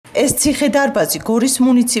ეს ციხე-დარბაზი გორის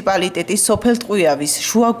მუნიციპალიტეტის სოფელ ტყვიავის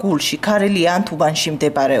შუა გულში, ქარელი ანთუბანში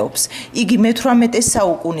მდებარეობს. იგი მე-18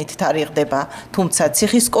 საუკუნით თარიღდება, თუმცა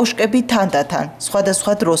ციხის კოშკები თანდათან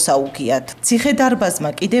სხვადასხვა დროს აუგიათ. ციხე-დარბაზმა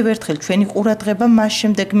კიდევ ერთხელ ჩვენი ყურადღება მას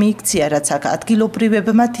შემდეგ მიიქცია, რაც აქ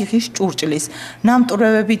ადგილობრივებმა თიხის ჭურჭლის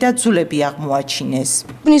ნამტვრევები და ძვლები აღმოაჩინეს.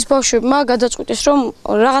 ნის ბავშვებმა გადაწყვიტეს, რომ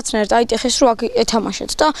რაღაცნაირად აიტეხეს, რომ აქ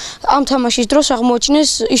ეთამაშეთ და ამ თამაშის დროს აღმოაჩინეს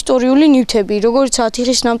ისტორიული ნივთები, როგორიცაა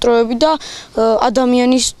თიხის ნამტვრევები და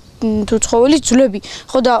ადამიანის თუ ცხოველის ძვლები.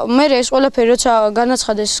 ხო და მე ეს ყველაფერი როცა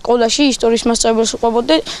განაცხადეს სკოლაში ისტორიის მასწავლებელს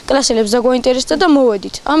ვყვებოდი, კლასელებს დაგვაინტერესდა და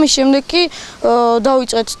მოვედით. ამის შემდეგ კი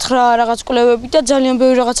დავიწყეთ 9 რაღაც კვლევები და ძალიან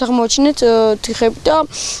ბევრი რაღაც აღმოაჩინეთ თიხები და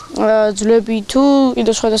ძვლები თუ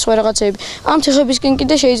კიდევ სხვადასხვა რაღაცები. ამ თიხებისკენ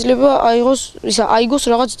კიდე შეიძლება აიგოს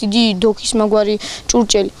რაღაც დიდი დოქის მაგვარი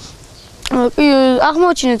ჭურჭელი.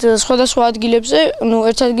 აღმოაჩინეთ სხვადასხვა ადგილებზე,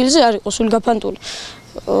 ერთ ადგილზე არ იყო სულ გაფანტული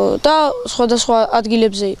და სხვადასხვა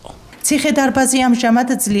ადგილებზე იყო. ციხე-დარბაზი ამჟამად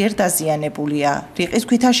ძლიერ დაზიანებულია. რიყის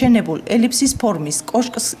ქვით აშენებულ ელიფსის ფორმის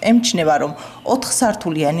კოშკს ემჩნევა, რომ 4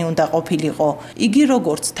 სართულიანი უნდა ყოფილიყო. იგი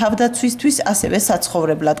როგორც თავდაცვისთვის, ასევე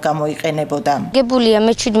საცხოვრებლად გამოიყენებოდა. აგებულია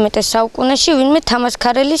მე-17 საუკუნეში ვინმე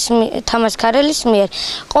თამასქარელის მიერ.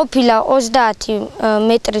 ყოფილა 30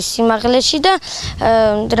 მეტრის სიმაღლეში და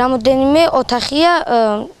რამოდენიმე ოთახია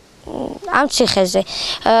ამ ციხეზე.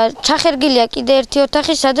 ჩახერგილია კიდე ერთი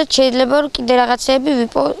ოთახი, სადაც შეიძლება რომ კიდე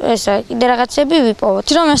რაღაცეები ვიპოვოთ.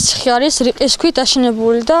 რომ ეს ციხე არის რიყის ქვით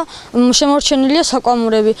აშენებული და შემორჩენილია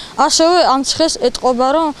საკვამურები. ასევე ამ ციხეს ეტყობა,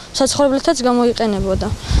 რომ საცხოვრებლადაც გამოიყენებოდა.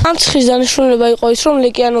 ამ ციხის დანიშნულება იყო ის, რომ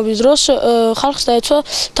ლეკიანობის დროს ხალხს დაეცვა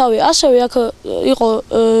თავი. ასევე აქ იყო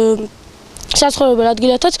საცხოვრებელ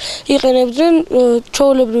ადგილათაც იყენებდნენ,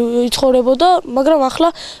 ჩვეულებრივ იცხოვრებოდა, მაგრამ ახლა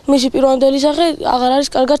მისი პირვანდელი სახე აღარ არის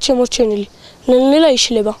კარგად შემორჩენილი. ნელ-ნელა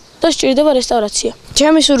იშლება და სჭირდება რესტავრაცია.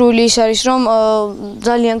 ჩემი სურვილი ის არის, რომ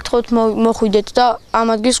ძალიან გთხოვთ მოხვიდეთ და ამ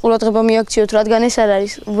ადგილს ყურადღება მიაქციოთ, რადგან ეს არ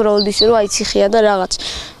არის უბრალოდ ისე, რომ აი ციხეა და რაღაც.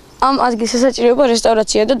 ამ ადგილს ესაჭიროება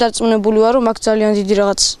რესტავრაცია და დარწმუნებული ვარ, რომ აქ ძალიან დიდი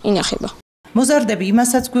რაღაც ინახება. მოზარდები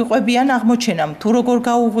იმასაც გვიყვებიან აღმოჩენამ, თუ როგორ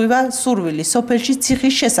გაუღვივა სურვილი სოფელში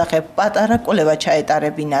ციხის შესახებ პატარა კვლევა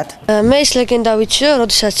ჩაეტარებინათ. მე ის ლეგენდა ვიცი, რომ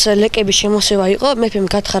როდესაც ლეკების შემოსევა იყო, მეფემ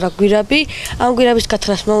გათხრა გვირაბი, ამ გვირაბის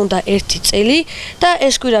გათხრას მოუნდა 1 წელი და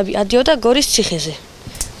ეს გვირაბი ადიოდა გორის ციხეზე.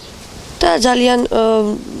 და ძალიან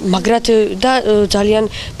მაგრად და ძალიან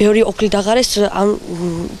ბევრი ოქლი დაღარეს ამ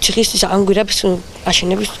ციხის ამ გვირაბის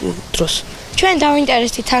აშენების დროს. ჩვენ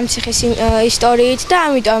დავინტერესდით ამ ციხის ისტორიით და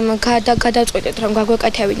ამიტომ გადავწყვიტეთ, რომ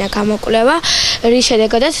გაგვეკეთებინა გამოკვლევა, რის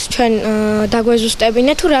შედეგადაც ჩვენ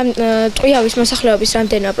დაგვეზუსტებინა თუ ტყვიავის მოსახლეობის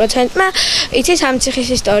რამდენმა პროცენტმა იცის ამ ციხის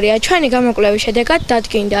ისტორია. ჩვენი გამოკვლევის შედეგად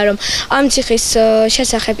დადგინდა, რომ ამ ციხის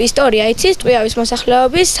შესახებ ისტორია იცის ტყვიავის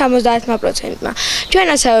მოსახლეობის 70%-მა. ჩვენ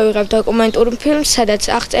ასევე ვიღებთ დოკუმენტურ ფილმს, სადაც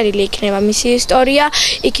აღწერილი იქნება მისი ისტორია,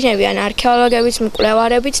 იქნებიან არქეოლოგებიც,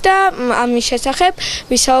 მკვლევარებიც და ამის შესახებ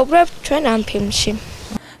ვისაუბრებთ ჩვენ ამ ფილმში.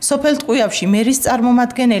 სოფელ ტყვიავში მერის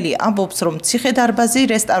წარმომადგენელი ამბობს, რომ ციხე-დარბაზი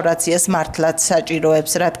რესტავრაციას მართლაც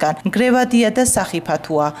საჭიროებს, რადგან ნგრევადია და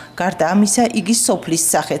სახიფათოა. გარდა ამისა, იგი სოფლის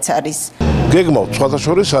სახეც არის. გეგმა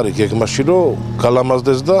სხვადასხვა არის გეგმაში, რომ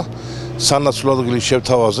გალამაზდეს და სანაცვლო ადგილი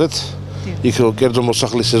შევთავაზეთ, იქ კერძო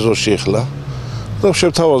მოსახლის ეზოში ეხლა და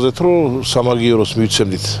შევთავაზეთ, რომ სამაგიეროს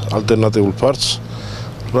მივცემდით ალტერნატიულ ფართს,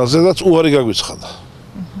 რაზედაც უარი გაგვიცხადა.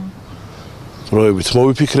 როებით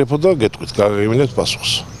მოვიფიქრებო და გეტყვით, გაგიგებინებთ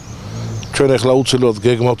პასუხს. ჩვენ ახლა უცილებლად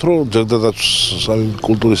გეგმავთ, რომ ძეგლდადაცვის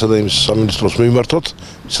კულტურისა და იმის სამინისტროს მიმართოთ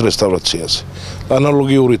ის რესტავრაციაზე.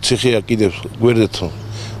 ანალოგიური ციხეა კიდევ გვერდით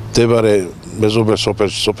მდებარე მეზობელ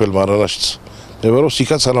სოფელში, სოფელ მარანაშიც მდებარეობს,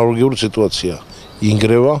 იქაც ანალოგიური სიტუაცია.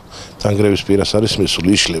 ინგრევა, დანგრევის პირას არის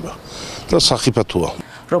მისული, იშლება და სახიფათოა.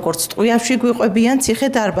 როგორც ტყვიავში გვიყვებიან,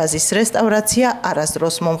 ციხე-დარბაზის რესტავრაცია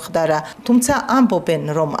არასდროს მომხდარა, თუმცა ამბობენ,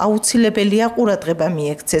 რომ აუცილებელია ყურადღება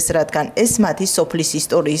მიექცეს, რადგან ეს მათი სოფლის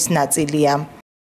ისტორიის ნაწილია.